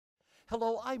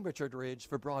Hello, I'm Richard Ridge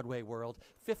for BroadwayWorld.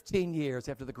 15 years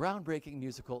after the groundbreaking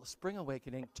musical Spring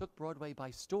Awakening took Broadway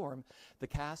by storm, the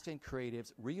cast and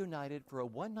creatives reunited for a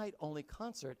one-night-only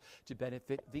concert to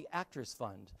benefit the Actors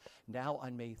Fund. Now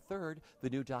on May 3rd, the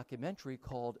new documentary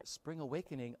called Spring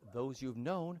Awakening, Those You've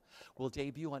Known, will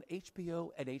debut on HBO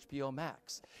and HBO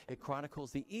Max. It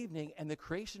chronicles the evening and the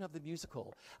creation of the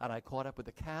musical, and I caught up with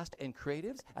the cast and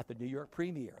creatives at the New York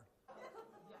premiere.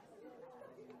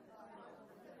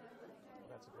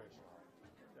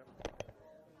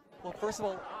 Well, first of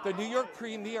all, the New York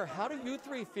premiere, how do you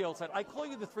three feel tonight? I call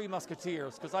you the Three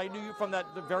Musketeers because I knew you from the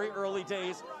very early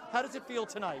days. How does it feel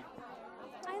tonight?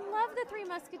 I love the Three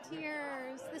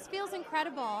Musketeers. This feels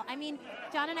incredible. I mean,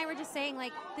 John and I were just saying,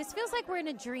 like, this feels like we're in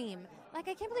a dream. Like,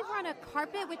 I can't believe we're on a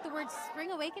carpet with the word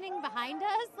Spring Awakening behind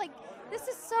us. Like, this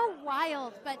is so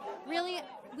wild. But really,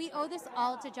 we owe this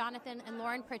all to Jonathan and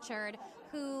Lauren Pritchard,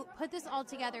 who put this all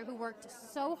together, who worked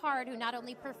so hard, who not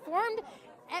only performed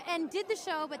and did the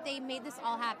show, but they made this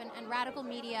all happen. And Radical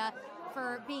Media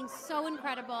for being so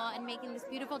incredible and making this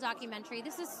beautiful documentary.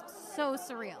 This is so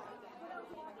surreal.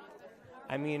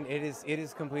 I mean, it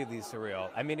is completely surreal.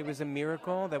 I mean, it was a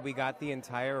miracle that we got the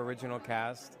entire original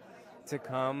cast to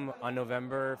come on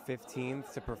November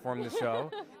 15th to perform the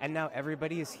show. And now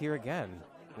everybody is here again.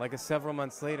 Like several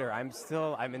months later, I'm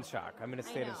in shock. I'm in a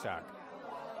state of shock.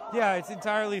 Yeah, it's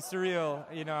entirely surreal.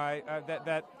 You know, I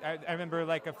remember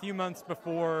like a few months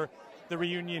before the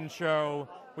reunion show,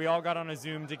 we all got on a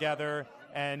Zoom together,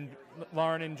 and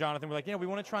Lauren and Jonathan were like, we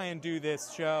want to try and do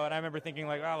this show. And I remember thinking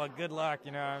like, oh, well, good luck.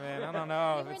 You know, I mean, I don't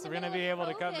know if we're going to be able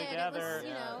to come together.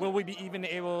 Will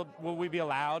we be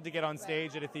allowed to get on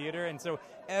stage at a theater? And so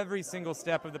every single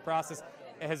step of the process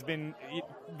has been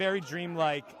very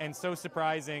dreamlike and so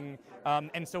surprising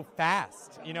and so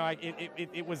fast. You know,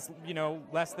 it was,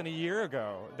 less than a year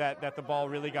ago that the ball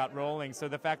really got rolling. So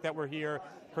the fact that we're here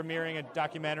premiering a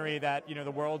documentary that, the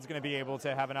world's going to be able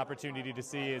to have an opportunity to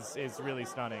see is really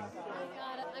stunning. Oh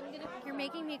my God, you're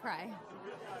making me cry.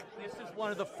 This is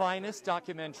one of the finest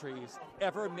documentaries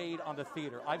ever made on the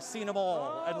theater. I've seen them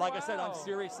all. And like I said,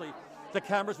 seriously, the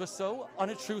cameras were so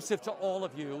unobtrusive to all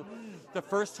of you. The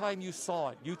first time you saw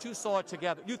it, you two saw it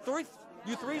together. You three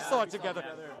saw it together.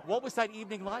 What was that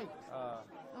evening like?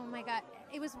 Oh my God.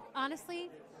 It was honestly,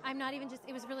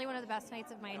 it was really one of the best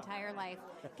nights of my entire life.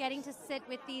 Getting to sit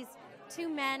with these two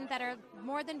men that are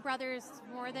more than brothers,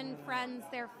 more than friends.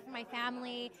 They're my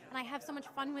family, and I have so much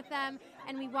fun with them.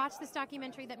 And we watched this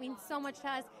documentary that means so much to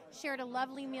us, shared a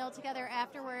lovely meal together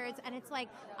afterwards, and it's like,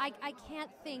 I can't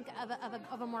think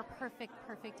of a more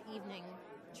perfect evening,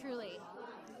 truly.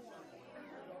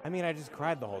 I mean, I just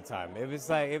cried the whole time. It was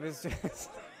just,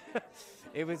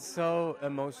 it was so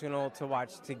emotional to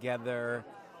watch together.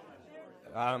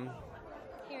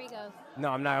 Here he goes. No,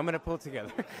 I'm not. I'm going to pull it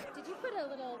together. Did you put a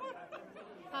little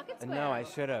pocket square? No, I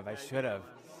should have.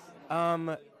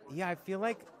 Yeah, I feel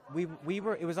like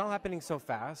it was all happening so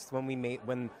fast when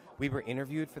we were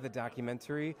interviewed for the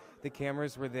documentary. The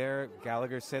cameras were there.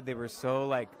 Gallagher said they were so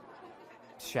like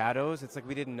shadows. It's like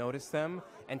we didn't notice them.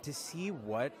 And to see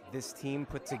what this team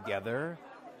put together,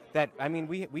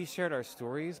 we shared our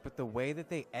stories, but the way that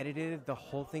they edited the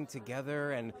whole thing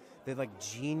together and the like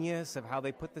genius of how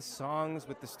they put the songs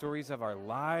with the stories of our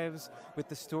lives, with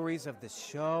the stories of the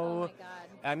show. Oh my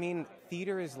God. I mean,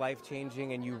 theater is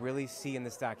life-changing, and you really see in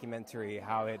this documentary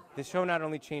how the show not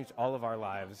only changed all of our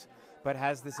lives, but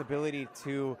has this ability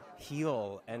to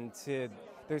heal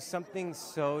there's something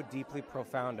so deeply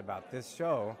profound about this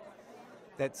show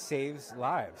that saves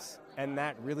lives. And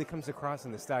that really comes across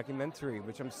in this documentary,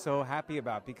 which I'm so happy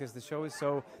about because the show is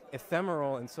so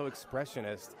ephemeral and so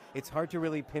expressionist. It's hard to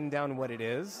really pin down what it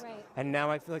is. Right. And now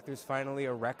I feel like there's finally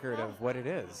a record of what it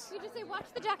is. You just say, watch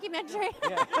the documentary.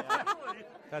 Yeah.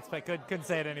 That's couldn't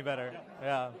say it any better.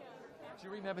 Yeah. Do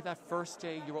you remember that first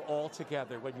day you were all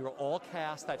together, when you were all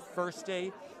cast, that first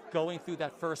day going through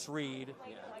that first read,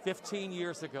 15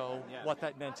 years ago, what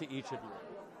that meant to each of you?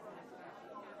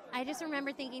 I just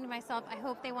remember thinking to myself, I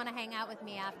hope they want to hang out with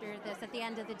me after this at the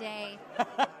end of the day.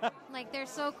 Like, they're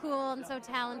so cool and so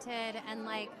talented, and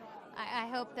like, I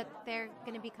hope that they're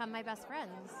going to become my best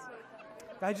friends.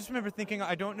 I just remember thinking,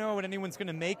 I don't know what anyone's going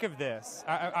to make of this.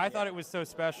 I thought it was so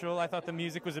special. I thought the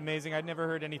music was amazing. I'd never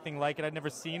heard anything like it. I'd never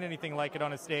seen anything like it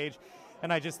on a stage.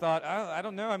 And I just thought, I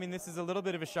don't know. I mean, this is a little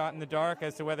bit of a shot in the dark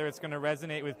as to whether it's going to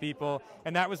resonate with people.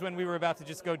 And that was when we were about to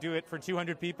just go do it for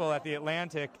 200 people at the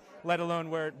Atlantic, let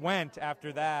alone where it went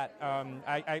after that.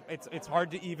 It's hard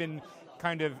to even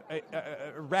kind of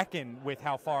reckon with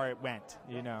how far it went,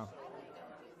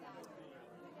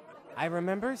 I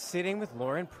remember sitting with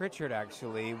Lauren Pritchard,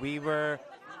 actually. We were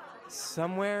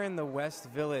somewhere in the West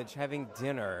Village having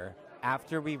dinner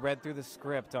after we read through the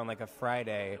script on like a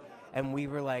Friday, and we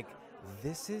were like,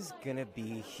 this is gonna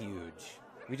be huge.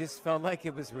 We just felt like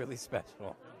it was really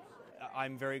special.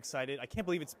 I'm very excited. I can't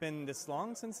believe it's been this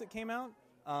long since it came out.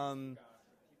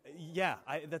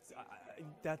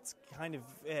 That's kind of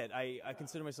it. I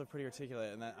consider myself pretty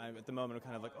articulate, and at the moment I'm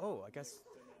kind of like, oh, I guess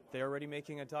they're already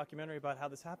making a documentary about how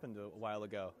this happened a while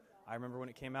ago. I remember when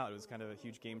it came out, it was kind of a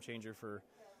huge game changer for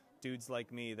dudes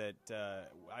like me that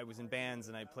I was in bands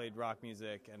and I played rock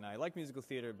music and I like musical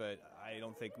theater, but I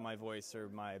don't think my voice or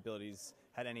my abilities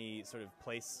had any sort of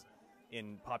place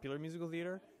in popular musical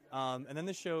theater. And then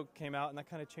this show came out and that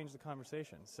kind of changed the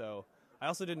conversation. So I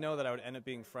also didn't know that I would end up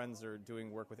being friends or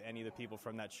doing work with any of the people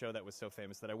from that show that was so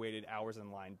famous that I waited hours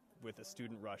in line with a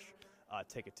student rush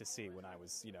ticket to see when I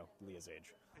was, Leah's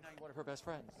age. And now you're one of her best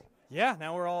friends. Yeah,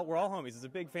 now we're all homies. It's a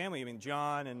big family. I mean,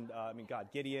 John and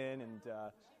Gideon and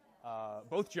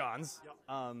both Johns.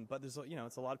 Yep. But there's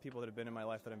it's a lot of people that have been in my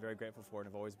life that I'm very grateful for and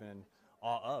have always been in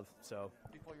awe of. So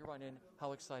before you run in,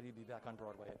 how excited to be back on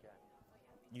Broadway again?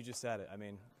 You just said it. I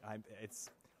mean,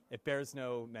 it bears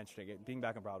no mentioning. Being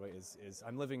back on Broadway is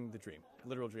I'm living the dream,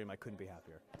 literal dream. I couldn't be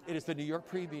happier. It is the New York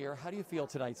premiere. How do you feel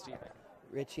tonight, Stephen?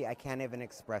 Richie, I can't even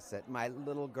express it. My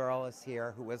little girl is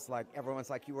here who was like, everyone's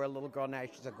like, you were a little girl, now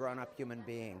she's a grown-up human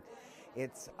being.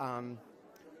 It's,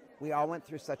 we all went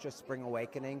through such a spring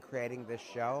awakening creating this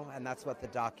show, and that's what the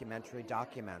documentary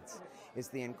documents, is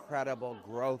the incredible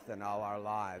growth in all our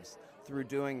lives through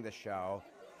doing the show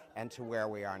and to where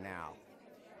we are now.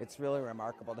 It's really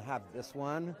remarkable to have this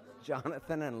one,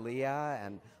 Jonathan and Leah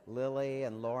and Lily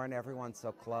and Lauren, everyone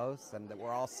so close, and that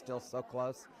we're all still so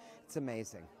close. It's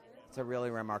amazing. It's a really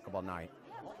remarkable night.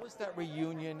 What was that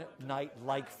reunion night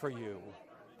like for you,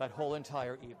 that whole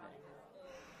entire evening?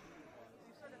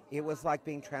 It was like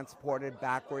being transported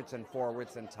backwards and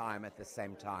forwards in time at the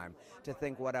same time. To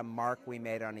think what a mark we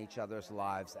made on each other's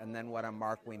lives, and then what a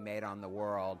mark we made on the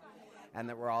world, and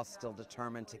that we're all still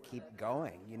determined to keep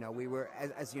going. We were,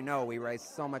 as you know, we raised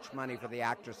so much money for the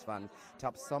Actors Fund to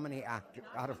help so many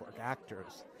out-of-work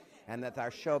actors, and that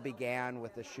our show began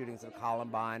with the shootings of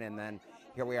Columbine, and then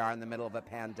here we are in the middle of a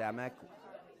pandemic.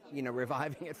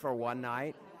 Reviving it for one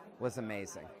night was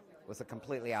amazing. It was a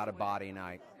completely out-of-body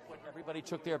night. Everybody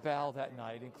took their bow that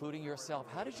night, including yourself.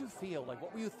 How did you feel?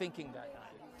 What were you thinking that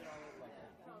night?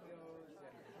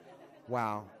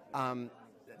 Wow.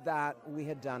 That we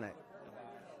had done it.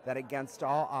 That against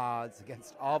all odds,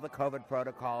 against all the COVID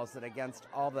protocols, that against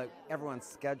all everyone's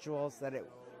schedules,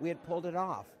 we had pulled it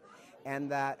off.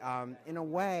 And that, in a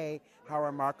way, how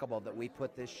remarkable that we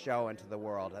put this show into the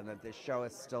world, and that this show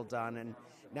is still done and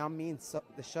now means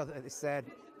the show that they said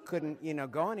couldn't,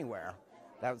 go anywhere.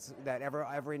 That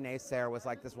every naysayer was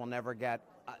like, this will never get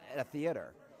a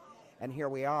theater. And here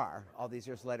we are, all these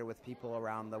years later, with people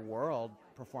around the world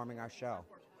performing our show.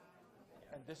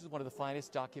 And this is one of the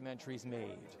finest documentaries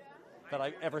made that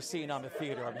I've ever seen on the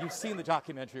theater. You've seen the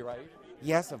documentary, right?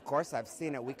 Yes, of course I've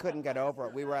seen it. We couldn't get over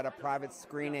it. We were at a private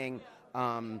screening,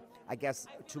 I guess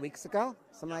 2 weeks ago,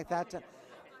 something like that.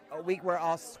 We were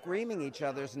all screaming each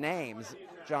other's names,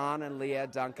 John and Leah,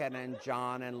 Duncan and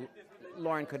John, and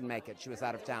Lauren couldn't make it. She was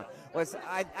out of town.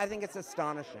 I think it's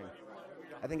astonishing.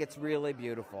 I think it's really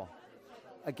beautiful.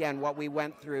 Again, what we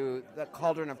went through, the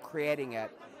cauldron of creating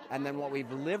it, and then what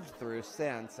we've lived through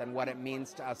since, and what it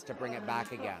means to us to bring it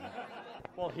back again.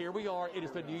 Well, here we are. It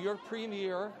is the New York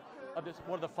premiere of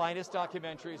one of the finest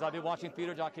documentaries. I've been watching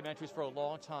theater documentaries for a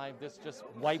long time. This just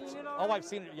wiped. Oh, I've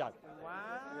seen it. Yeah. Wow.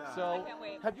 So, I can't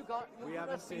wait. have you got? We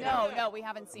haven't seen it. No, we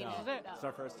haven't seen it. No. It's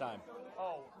our first time.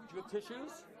 Oh, do you have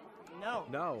tissues? No.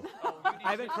 No. Oh,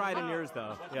 I haven't cried in years,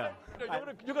 though. Yeah.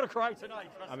 You're gonna cry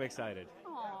tonight. I'm excited.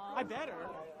 Aww. I better.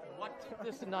 What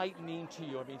did this night mean to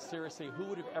you? I mean, seriously, who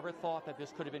would have ever thought that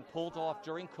this could have been pulled off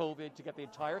during COVID to get the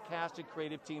entire cast and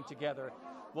creative team together?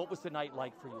 What was the night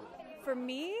like for you? For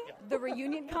me, the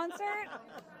reunion concert,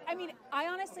 I mean,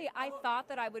 I thought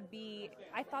that I'd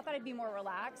be more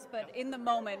relaxed, but in the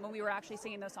moment when we were actually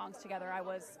singing those songs together, I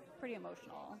was pretty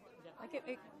emotional. Like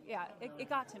it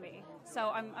got to me. So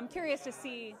I'm curious to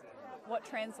see what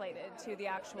translated to the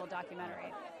actual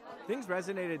documentary. Things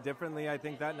resonated differently, I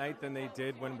think, that night than they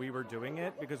did when we were doing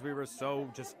it, because we were so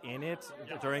just in it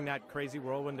during that crazy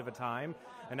whirlwind of a time.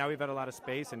 And now we've had a lot of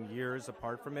space and years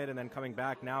apart from it, and then coming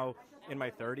back now in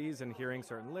my 30s and hearing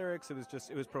certain lyrics,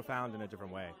 it was profound in a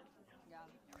different way.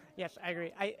 Yes, I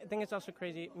agree. I think it's also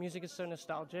crazy. Music is so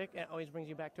nostalgic. It always brings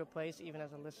you back to a place, even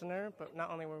as a listener. But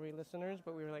not only were we listeners,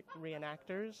 but we were like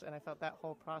reenactors, and I felt that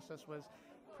whole process was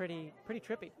pretty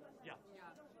trippy. Yeah.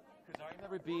 Because I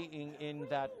remember being in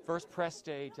that first press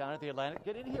day down at the Atlantic.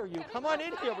 Get in here, you. Come on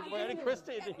in here. We're getting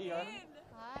Krista into here.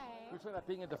 Hi. We're talking about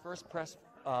being in the first press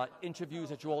interviews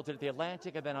that you all did at the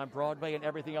Atlantic and then on Broadway and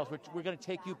everything else. We're going to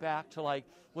take you back to like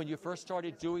when you first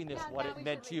started doing this, what it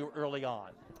meant to you early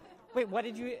on. Wait, what are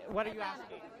you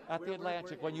asking? At the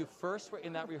Atlantic, when you first were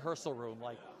in that rehearsal room,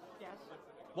 like, Yes.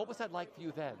 what was that like for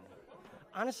you then?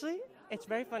 Honestly, it's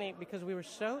very funny because we were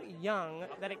so young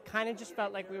that it kind of just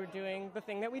felt like we were doing the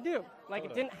thing that we do. Like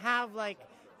it didn't have weight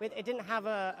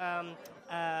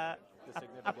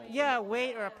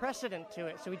or a precedent to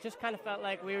it. So we just kind of felt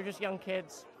like we were just young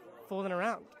kids fooling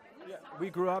around. Yeah, we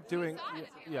grew up doing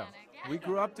we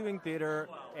grew up doing theater,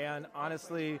 and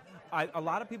honestly, a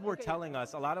lot of people were telling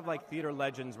us, a lot of like theater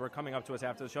legends were coming up to us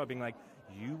after the show being like,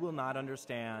 you will not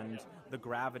understand the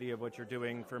gravity of what you're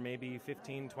doing for maybe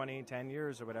 15, 20, 10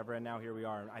 years or whatever, and now here we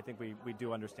are. I think we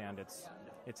do understand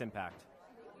its impact.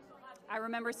 I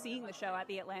remember seeing the show at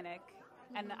the Atlantic,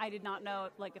 and I did not know,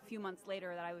 like a few months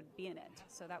later, that I would be in it.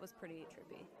 So that was pretty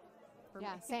trippy.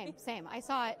 Yeah, same. I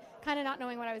saw it kind of not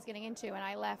knowing what I was getting into, and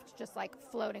I left just like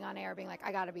floating on air, being like,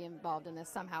 I got to be involved in this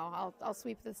somehow. I'll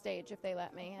sweep the stage if they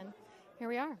let me, and here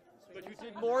we are. But you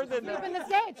did more than that. Sweeping the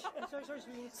stage.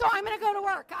 So I'm going to go to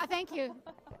work. Thank you.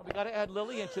 We got to add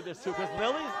Lily into this too, because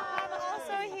Lily's. I'm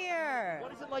also here.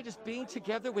 What is it like just being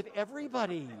together with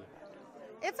everybody?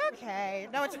 It's okay.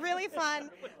 No, it's really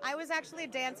fun. I was actually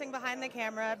dancing behind the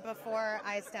camera before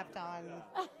I stepped on.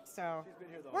 So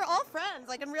we're all friends.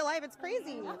 Like in real life, it's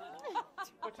crazy.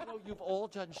 But you know, you've all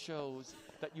done shows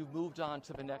that you moved on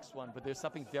to the next one, but there's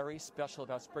something very special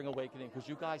about Spring Awakening because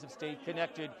you guys have stayed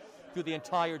connected through the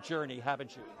entire journey,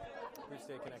 haven't you? We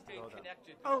stayed connected all the time.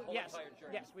 Oh, yes.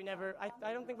 Yes, we never,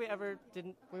 I don't think we ever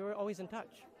didn't, we were always in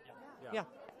touch. Yeah.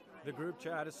 The group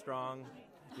chat is strong.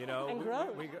 You know, And grow.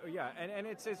 And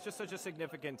it's just such a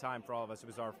significant time for all of us. It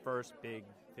was our first big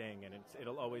thing, and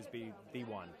it'll always be the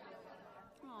one.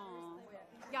 Aww.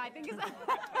 Yeah, I think it's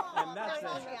And that's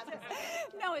it.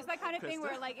 no, it's that kind of thing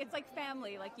where like it's like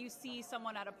family. Like you see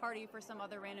someone at a party for some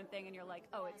other random thing, and you're like,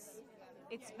 oh,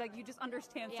 it's like you just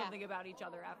understand something about each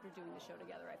other after doing the show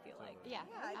together. I feel like Yeah,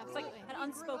 it's like absolutely. an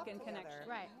unspoken connection.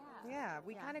 Right. Yeah,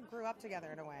 we kind of grew up together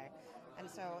in a way. And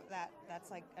so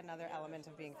that's like another element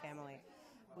of being family.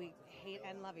 We hate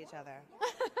and love each other.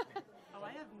 Oh,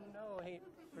 I have no hate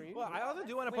for you. Well, I also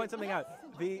do want to point something out.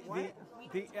 The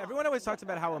everyone always talks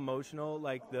about how emotional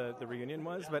like the reunion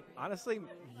was, but honestly,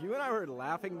 you and I were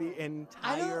laughing the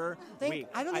entire week.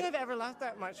 I don't think I've ever laughed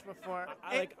that much before.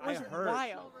 I was heard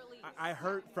wild. I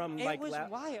heard from It like was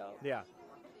wild. Yeah,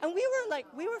 And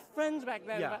we were friends back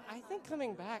then, Yeah. but I think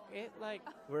coming back,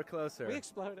 we're closer. we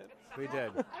exploded. We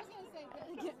did.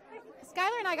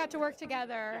 Skylar and I got to work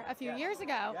together a few years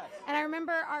ago, and I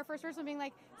remember our first rehearsal being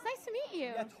like, "It's nice to meet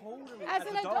you." Yeah, totally. As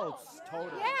an adult. adults,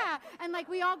 totally. Yeah, and like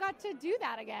we all got to do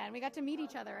that again. We got to meet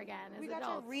each other again as We got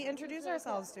adults. to reintroduce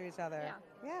ourselves to each other.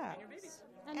 Yeah.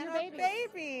 And And your our babies.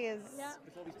 babies. Yeah.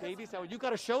 There's all these babies now. You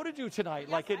got a show to do tonight,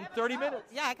 like in 30 minutes.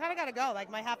 Yeah, I kind of got to go. Like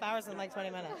my half hour's in like 20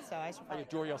 minutes, so I should Hey, probably.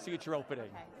 Dory, I'll see you at your opening.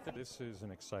 This is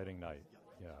an exciting night.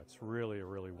 Yeah, it's really a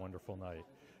really wonderful night.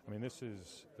 I mean, this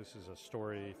is a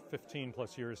story 15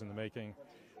 plus years in the making,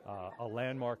 a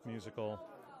landmark musical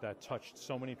that touched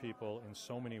so many people in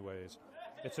so many ways.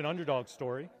 It's an underdog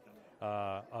story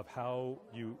of how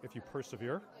if you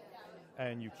persevere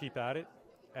and you keep at it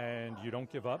and you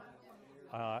don't give up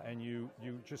and you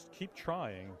just keep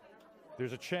trying,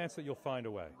 there's a chance that you'll find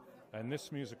a way. And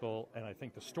this musical, and I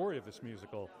think the story of this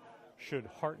musical, should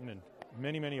hearten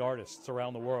many, many artists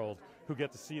around the world who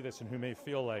get to see this and who may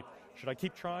feel like, should I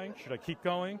keep trying? Should I keep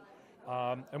going?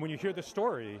 And when you hear the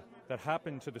story that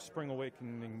happened to the Spring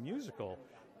Awakening musical,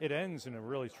 it ends in a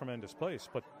really tremendous place.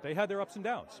 But they had their ups and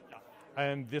downs.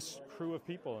 And this crew of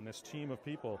people and this team of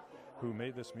people who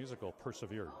made this musical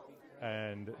persevered.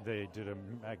 And they did a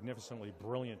magnificently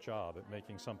brilliant job at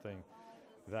making something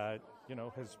that, you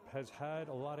know, has had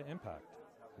a lot of impact.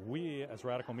 We, as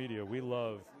Radical Media, we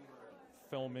love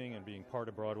filming and being part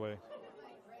of Broadway.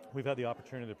 We've had the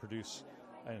opportunity to produce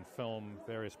and film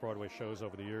various Broadway shows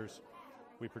over the years.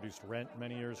 We produced Rent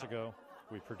many years ago.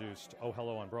 We produced Oh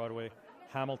Hello on Broadway,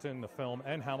 Hamilton, the film,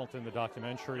 and Hamilton, the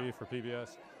documentary for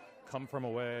PBS, Come From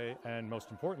Away, and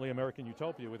most importantly, American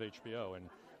Utopia with HBO. And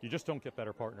you just don't get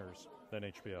better partners than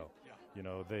HBO. You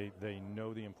know, they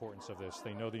know the importance of this.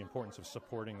 They know the importance of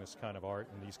supporting this kind of art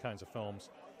and these kinds of films.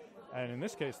 And in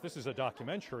this case, this is a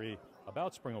documentary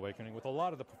about Spring Awakening with a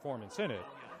lot of the performance in it.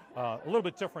 A little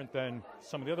bit different than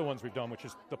some of the other ones we've done, which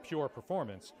is the pure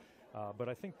performance. But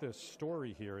I think the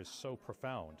story here is so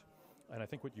profound. And I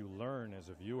think what you learn as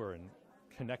a viewer and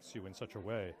connects you in such a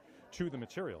way to the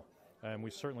material And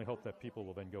we certainly hope that people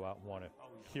will then go out and want to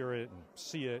hear it and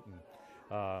see it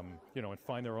and, you know, and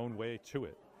find their own way to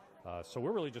it. So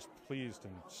we're really just pleased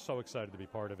and so excited to be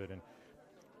part of it. And,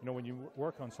 you know, when you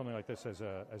work on something like this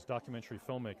as documentary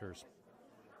filmmakers,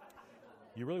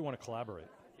 you really want to collaborate.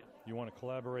 You want to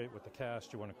collaborate with the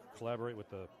cast. You want to collaborate with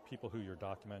the people who you're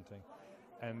documenting.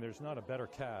 And there's not a better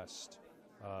cast.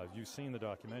 You've seen the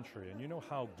documentary, and you know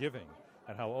how giving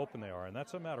and how open they are. And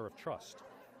that's a matter of trust.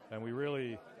 And we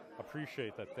really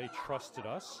appreciate that they trusted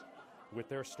us with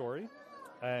their story.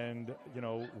 And, you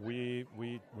know, we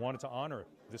wanted to honor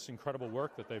this incredible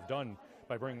work that they've done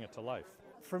by bringing it to life.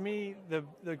 For me,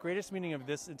 the greatest meaning of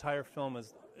this entire film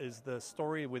is the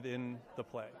story within the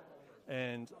play.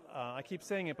 And I keep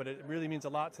saying it, but it really means a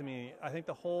lot to me. I think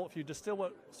if you distill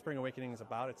what Spring Awakening is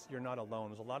about, you're not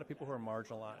alone. There's a lot of people who are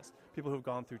marginalized, people who've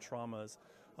gone through traumas,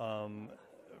 and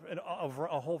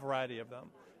a whole variety of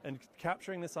them. And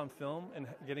capturing this on film and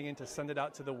getting in to send it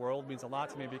out to the world means a lot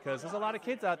to me, because there's a lot of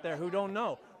kids out there who don't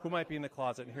know, who might be in the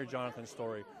closet and hear Jonathan's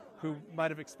story, who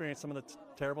might have experienced some of the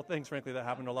terrible things, frankly, that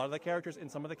happened to a lot of the characters and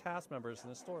some of the cast members in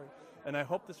the story. And I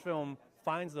hope this film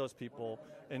finds those people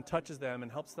and touches them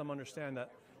and helps them understand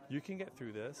that you can get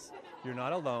through this. You're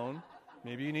not alone.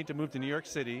 Maybe you need to move to New York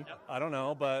City. I don't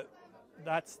know, but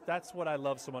that's what I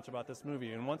love so much about this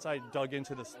movie. And once I dug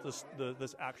into this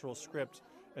actual script,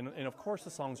 and of course the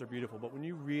songs are beautiful, but when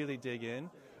you really dig in,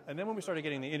 and then when we started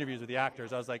getting the interviews with the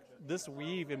actors, I was like, this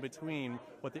weave in between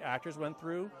what the actors went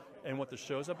through and what the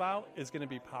show's about is going to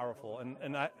be powerful.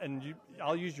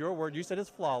 I'll use your word. You said it's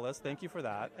flawless. Thank you for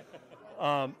that.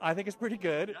 I think it's pretty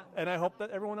good, and I hope that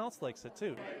everyone else likes it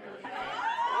too.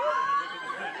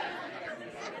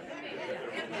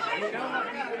 You know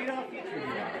how future you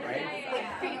are, right?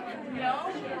 No.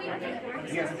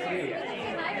 You guys see it yet?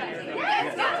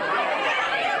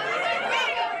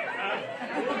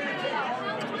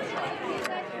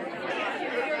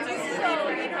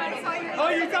 Oh,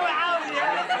 you're so out of here!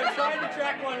 I'm trying to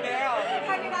track one down.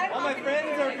 All my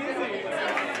friends are busy.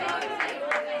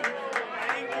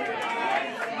 Thank you,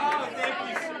 guys. Oh, thank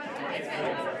you.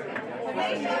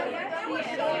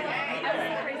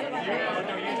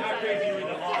 You're not crazy. You're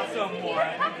the awesome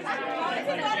one.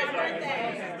 This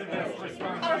is the best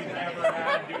response we've ever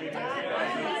had doing this. I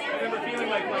remember feeling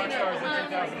like rock stars in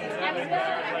 2007.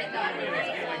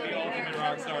 Like the ultimate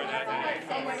rock star that night.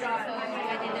 Oh my God.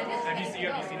 Have you seen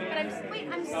it? I'm seeing it.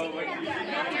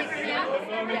 The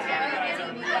moments you guys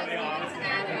are really awesome.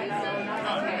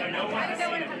 No one's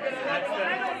seen it.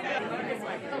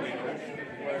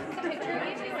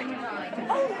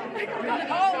 Oh my God.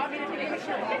 Oh,